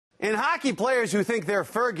In hockey players who think they're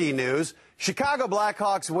Fergie news, Chicago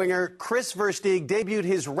Blackhawks winger Kris Versteeg debuted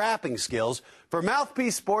his rapping skills for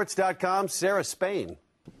MouthpieceSports.com's Sarah Spain.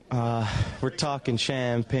 We're talking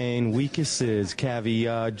champagne, we kisses,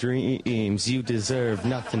 caviar dreams. You deserve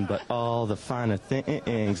nothing but all the finer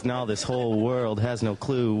things. Now this whole world has no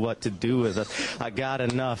clue what to do with us. I got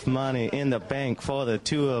enough money in the bank for the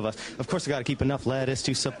two of us. Of course, I got to keep enough lettuce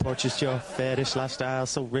to support just your fetish lifestyle.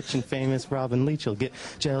 So rich and famous, Robin Leach will get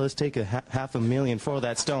jealous. Take a $500,000 for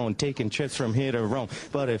that stone. Taking trips from here to Rome.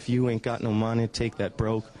 But if you ain't got no money, take that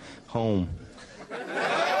broke home.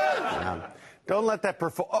 Don't let that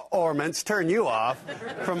performance turn you off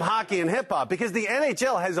from hockey and hip-hop, because the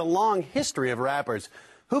NHL has a long history of rappers.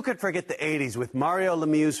 Who could forget the 80s with Mario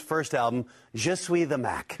Lemieux's first album, Je Suis the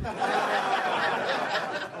Mac?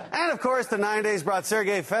 And, of course, the 90s brought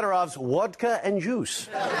Sergei Fedorov's Vodka and Juice.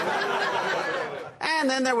 And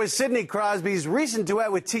then there was Sidney Crosby's recent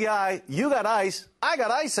duet with T.I., You Got Ice, I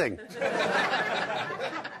Got Icing.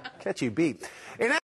 Catchy beat.